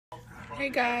Hey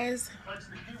guys,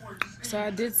 so I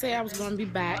did say I was going to be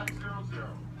back,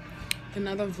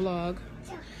 another vlog.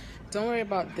 Don't worry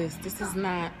about this is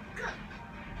not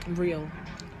real.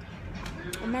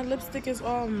 And my lipstick is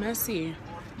all messy. I'm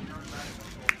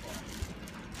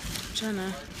trying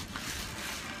to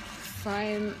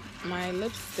find my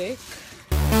lipstick.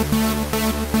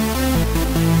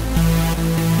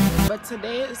 But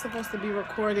today is supposed to be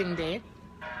recording day,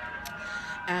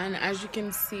 and as you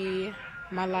can see,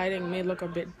 my lighting may look a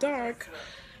bit dark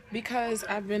because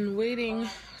I've been waiting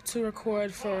to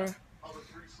record for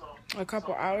a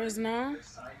couple hours now,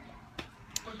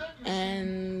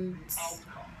 and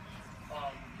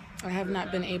I have not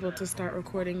been able to start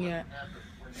recording yet.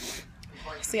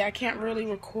 See, I can't really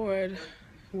record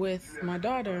with my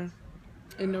daughter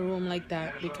in the room like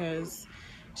that because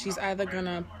she's either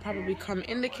gonna probably come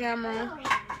in the camera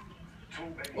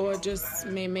or just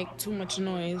may make too much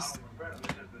noise.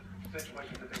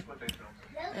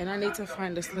 And I need to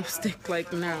find this lipstick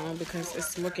like now because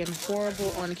it's looking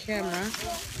horrible on camera.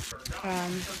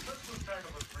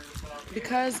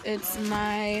 Because it's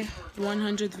my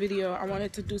 100th video, I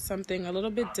wanted to do something a little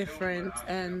bit different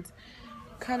and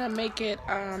kind of make it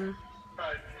a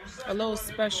little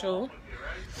special,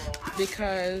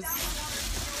 because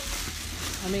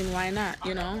I mean, why not,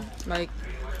 you know? Like,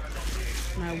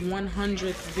 my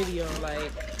 100th video,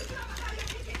 like,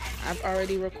 I've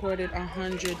already recorded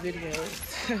 100 videos.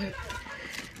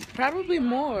 Probably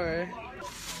more.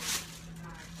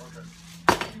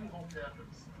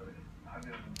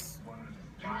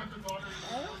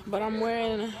 But I'm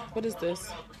wearing, what is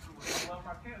this?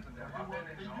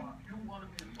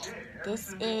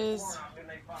 This is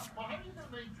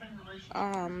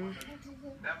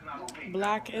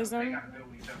Blackism,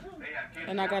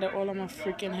 and I got it all on my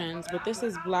freaking hands. But this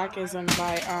is Blackism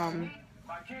by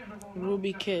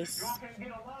Ruby Kiss.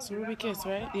 It's Ruby Kiss,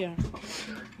 right? Yeah,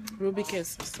 Ruby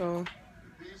Kiss. So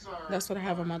that's what I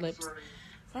have on my lips.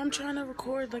 I'm trying to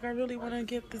record, like, I really want to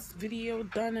get this video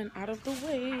done and out of the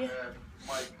way,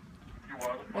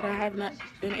 but I have not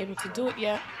been able to do it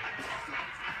yet.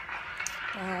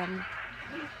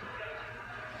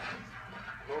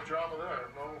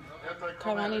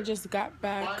 Kalani just got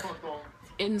back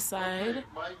inside.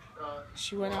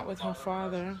 She went out with her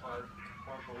father.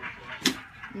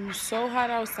 It was so hot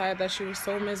outside that she was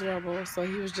so miserable, so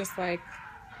he was just like,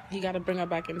 he got to bring her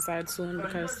back inside soon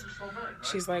because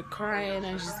she's like crying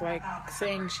and she's like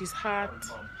saying she's hot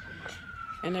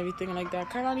and everything like that.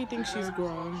 Kalani thinks she's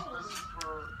grown.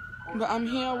 But I'm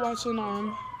here watching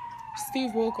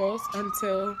Steve Wilkos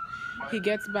until he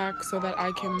gets back so that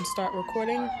I can start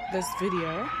recording this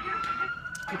video,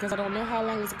 because I don't know how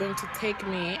long it's going to take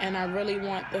me, and I really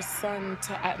want the sun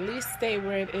to at least stay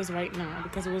where it is right now,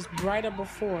 because it was brighter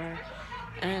before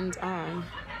and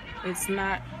it's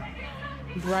not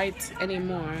bright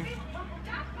anymore.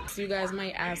 So you guys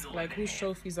might ask, like, whose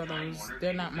trophies are those?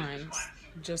 They're not mine,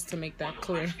 just to make that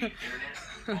clear.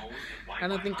 I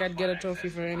don't think I'd get a trophy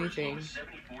for anything.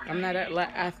 I'm not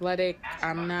athletic.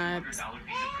 I'm not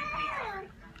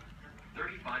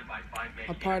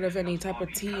a part of any type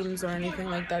of teams or anything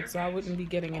like that, so I wouldn't be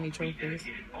getting any trophies.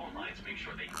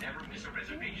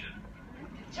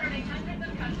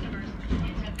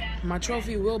 My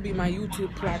trophy will be my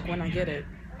YouTube plaque when I get it.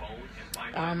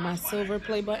 My silver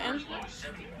play button.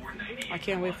 I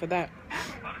can't wait for that.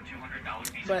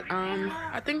 But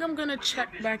I think I'm gonna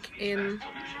check back in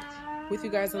with you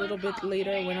guys a little bit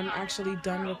later when I'm actually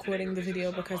done recording the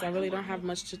video, because I really don't have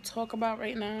much to talk about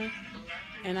right now,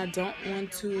 and I don't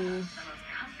want to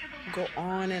go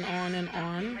on and on and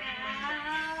on.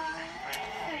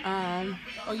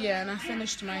 Oh yeah, and I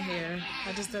finished my hair.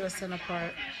 I just did a center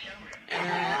part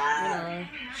and, you know,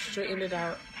 straightened it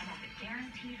out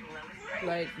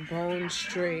like bone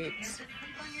straight.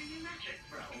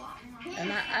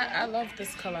 And I love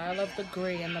this color. I love the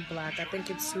gray and the black. I think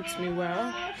it suits me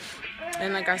well.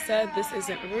 And like I said, this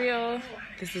isn't real.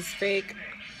 This is fake.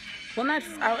 Well, not,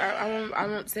 I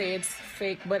won't say it's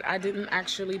fake, but I didn't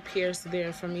actually pierce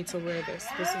there for me to wear this.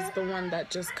 This is the one that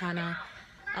just kind of,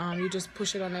 you just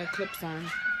push it on and it clips on.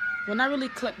 Well, not really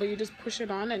clip, but you just push it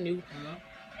on and you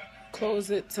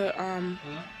close it to,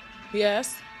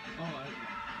 yes?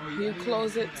 You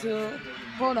close it to,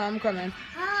 hold on, I'm coming.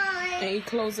 Hi. And you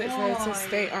close it for it to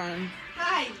stay on.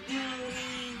 Hi,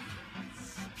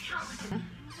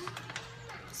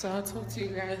 so I'll talk to you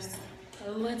guys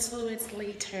a little bit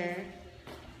later.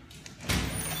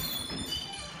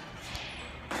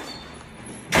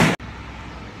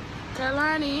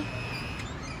 Kalani.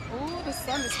 Oh, the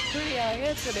sun is pretty out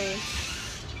here today.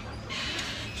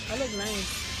 I look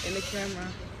nice in the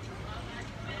camera.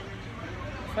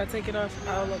 If I take it off,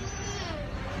 I'll look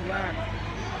Black.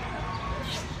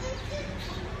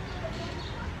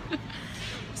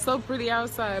 So pretty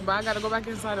outside, but I gotta go back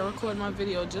inside and record my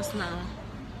video just now.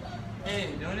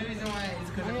 Hey, the only reason why is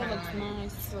because My hair looks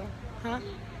nice. Huh?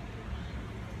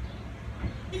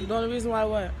 The only reason why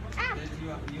what?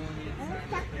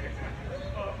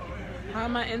 How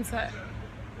am I inside?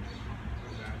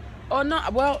 Oh no,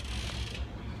 well,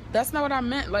 that's not what I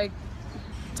meant, like,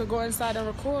 to go inside and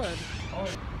record.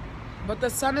 But the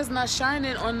sun is not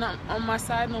shining on my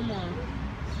side no more.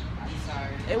 I'm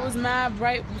sorry. It was mad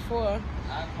bright before.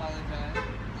 I apologize.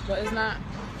 But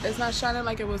it's not shining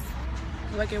like it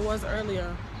was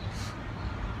earlier.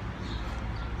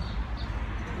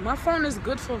 My phone is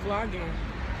good for vlogging.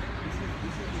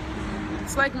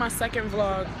 It's like my second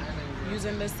vlog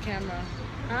using this camera.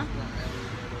 Huh?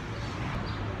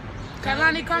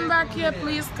 Kalani, come back here,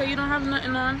 please, because you don't have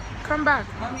nothing on. Come back.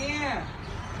 Come here.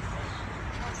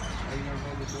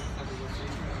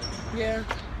 Yeah.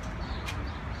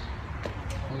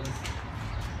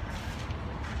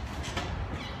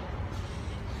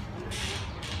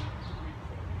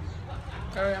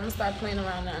 Alright, I'm gonna stop playing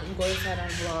around now and go inside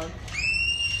and vlog.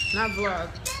 Not vlog,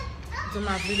 do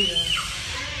my video.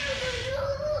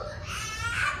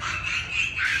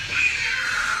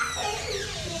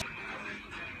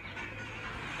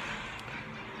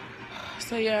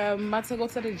 So yeah, I'm about to go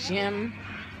to the gym.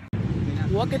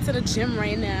 Walking to the gym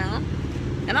right now.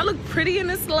 And I look pretty in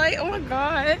this light, oh my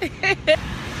god.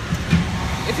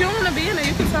 If you don't wanna be in it,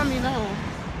 you can tell me no.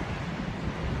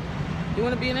 You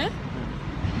wanna be in it?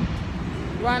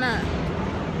 Why not?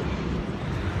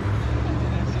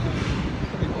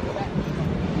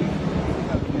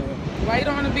 Why you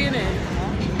don't want to be in it?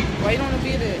 Why you don't want to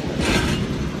be in it?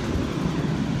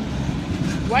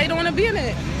 Why you don't want to be in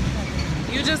it?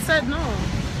 You just said no.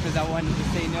 Because I wanted to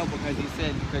say no because you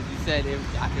said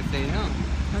if I could say no.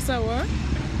 I said what?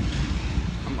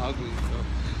 I'm ugly, so.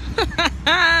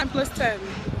 Plus 10.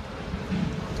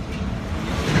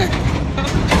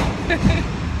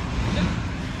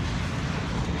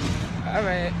 All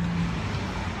right.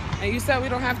 And you said we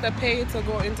don't have to pay to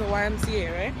go into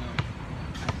YMCA, right?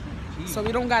 No. So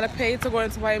we don't gotta pay to go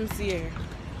into YMCA. Yes,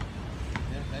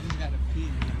 I just gotta pee.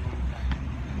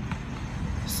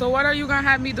 So what are you gonna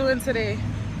have me doing today?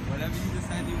 Whatever you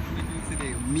decide you want me to do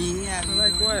today. Me,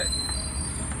 like what?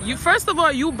 You first of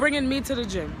all, you bringing me to the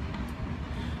gym.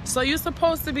 So you're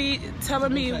supposed to be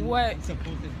telling me what.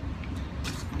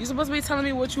 You're supposed to be telling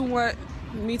me what you want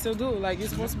me to do. Like you're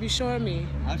supposed to be showing me.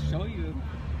 I'll show you.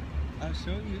 I'll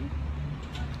show you.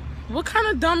 What kind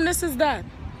of dumbness is that?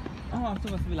 Oh, I'm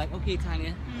supposed to be like, okay,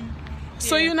 Tanya.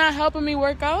 So you're not helping me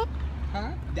work out?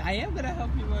 Huh? I am gonna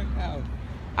help you work out.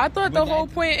 I thought the whole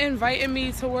point in inviting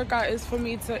me to work out is for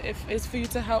me to, is for you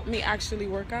to help me actually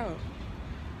work out.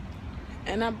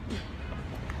 And I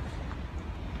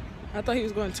thought he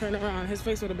was going to turn around. His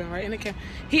face would have been right in the camera.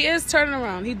 He is turning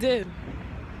around. He did.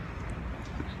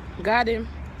 Got him.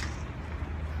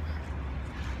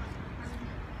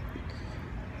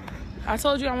 I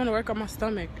told you I want to work on my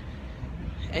stomach.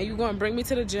 And you're going to bring me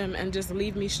to the gym and just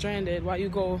leave me stranded while you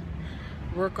go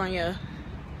work on your,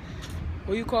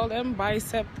 what you call them?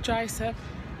 Bicep, tricep?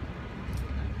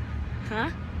 Huh?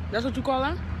 That's what you call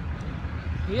them?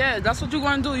 Yeah, that's what you're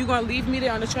going to do. You're going to leave me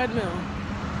there on the treadmill.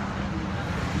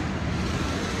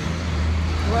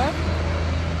 What?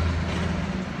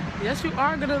 Yes, you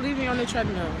are going to leave me on the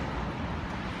treadmill.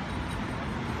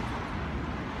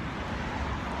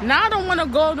 Now I don't want to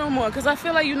go no more because I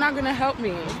feel like you're not going to help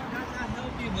me. I'm not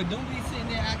help you, but don't be sitting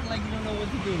there acting like you don't know what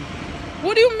to do.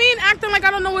 What do you mean acting like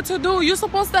I don't know what to do? You're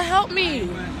supposed to help me. I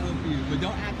want to help you, but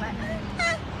don't act like...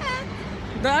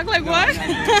 Don't act like what?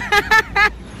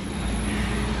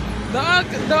 Don't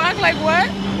act like what?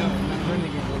 No, I'm not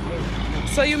running again. No.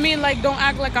 So you mean like don't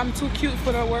act like I'm too cute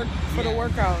for the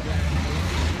workout?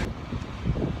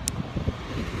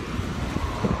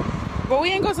 But we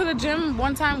ain't go to the gym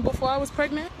one time before I was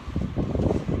pregnant.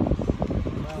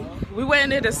 We went in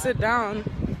there to sit down.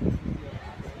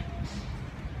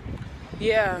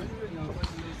 Yeah.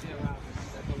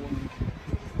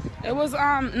 It was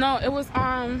no, it was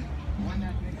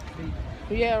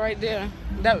yeah, right there.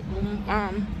 That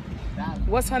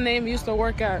what's her name used to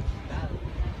work at?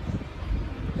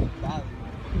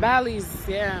 Bally's,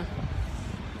 yeah.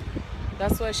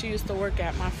 That's where she used to work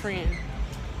at, my friend.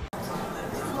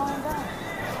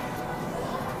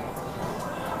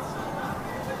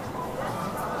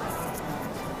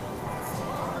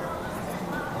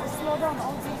 Slow down,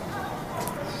 OG.